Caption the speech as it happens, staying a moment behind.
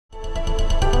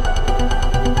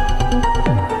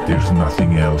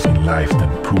nothing else in life than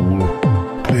pool.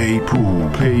 Play pool,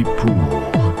 play pool.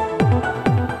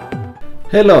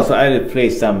 Hello, so I will play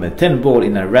some 10 ball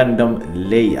in a random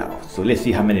layout. So let's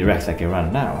see how many racks I can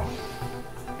run now.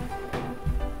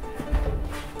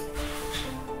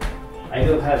 I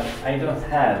don't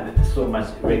have so much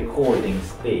recording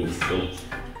space, so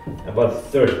about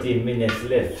 13 minutes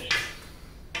left.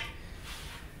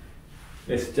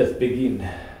 Let's just begin.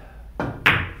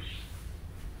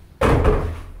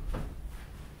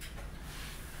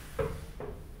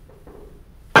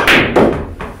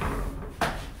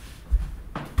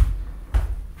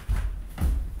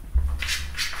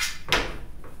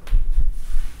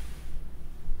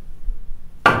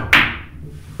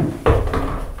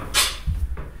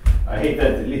 I hate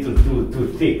that a little too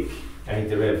thick. I hit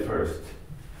the red first.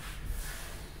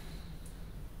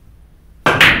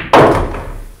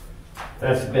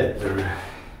 That's better.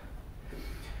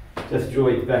 Just draw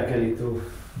it back a little.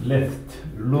 Left,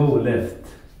 low left.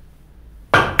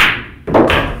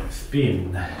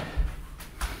 Spin.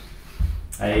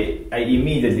 I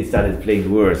immediately started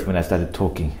playing worse when I started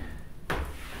talking.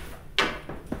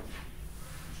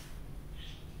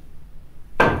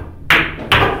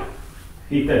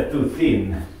 Hit that too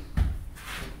thin.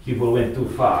 Cue ball went too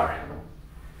far.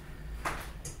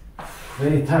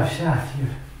 Very tough shot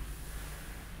here.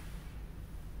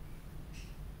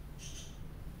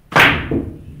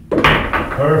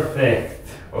 Perfect.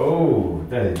 Oh,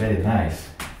 that is very nice.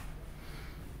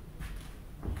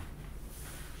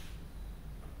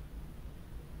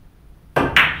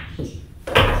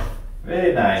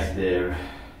 Very nice there.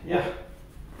 Yeah.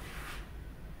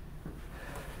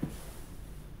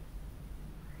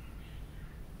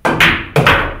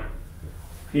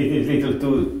 It is a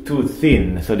little too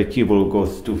thin, so the cue ball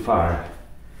goes too far.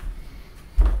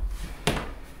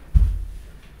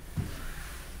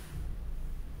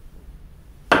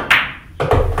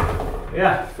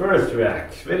 Yeah, first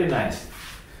rack, very nice.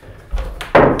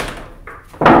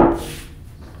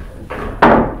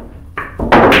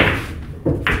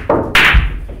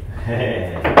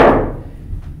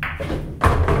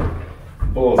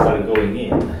 Balls are going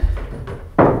in.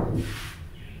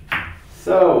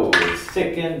 So,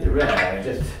 second rack. I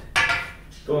just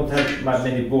don't have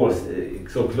many balls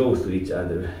so close to each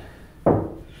other.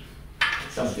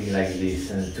 Something like this,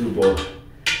 and two balls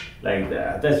like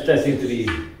that. That seems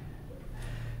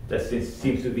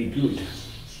to be good.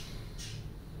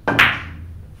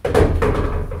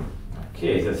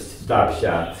 Okay, just stop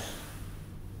shot.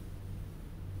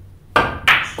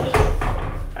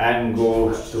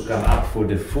 Angle to come up for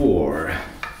the 4.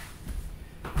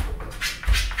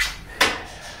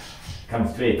 Come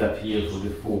straight up here for the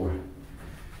 4.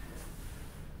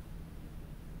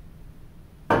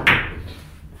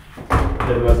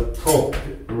 That was top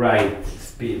right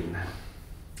spin.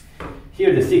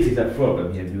 Here the 6 is a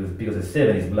problem here because the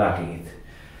 7 is blocking it.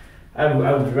 I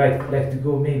would like to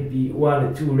go maybe 1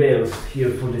 or 2 rails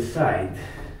here for the side.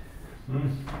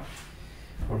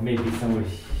 Or maybe somewhere.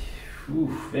 Ooh,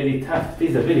 very tough. This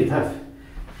is a very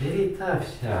tough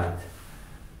shot.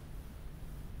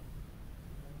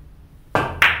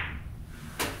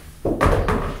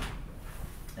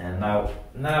 And now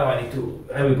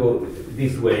I will go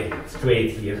this way,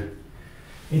 straight here.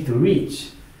 Need to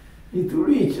reach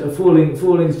a falling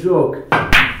stroke.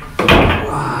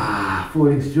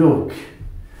 Falling stroke.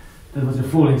 That was a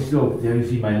falling stroke. There you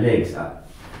see my legs up,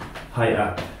 high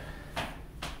up.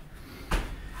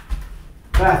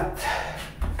 But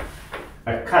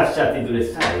a cut shot into the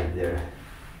side there.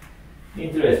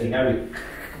 Interesting. I will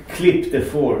clip the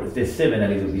 7 a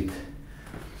little bit.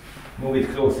 Move it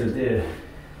closer there.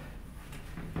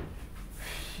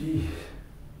 Jeez.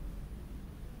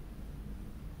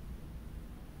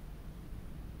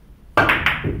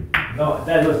 No,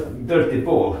 that was dirty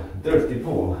ball. That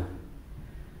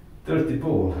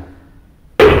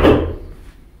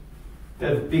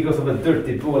because of a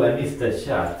dirty ball, I missed that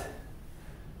shot.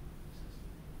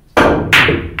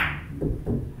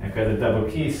 I got a double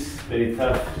kiss. Very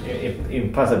tough,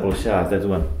 impossible shot, that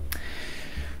one.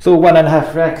 So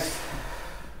 1.5 racks.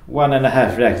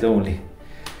 1.5 racks only.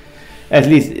 At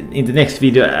least in the next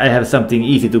video I have something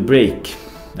easy to break.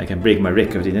 I can break my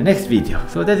record in the next video.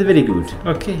 So that's very good.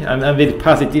 Okay, I'm very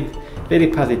positive.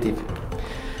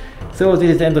 So this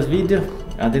is the end of the video.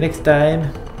 Until next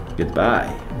time, goodbye.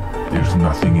 There's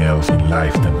nothing else in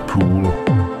life than pool.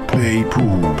 Play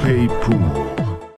pool, play pool.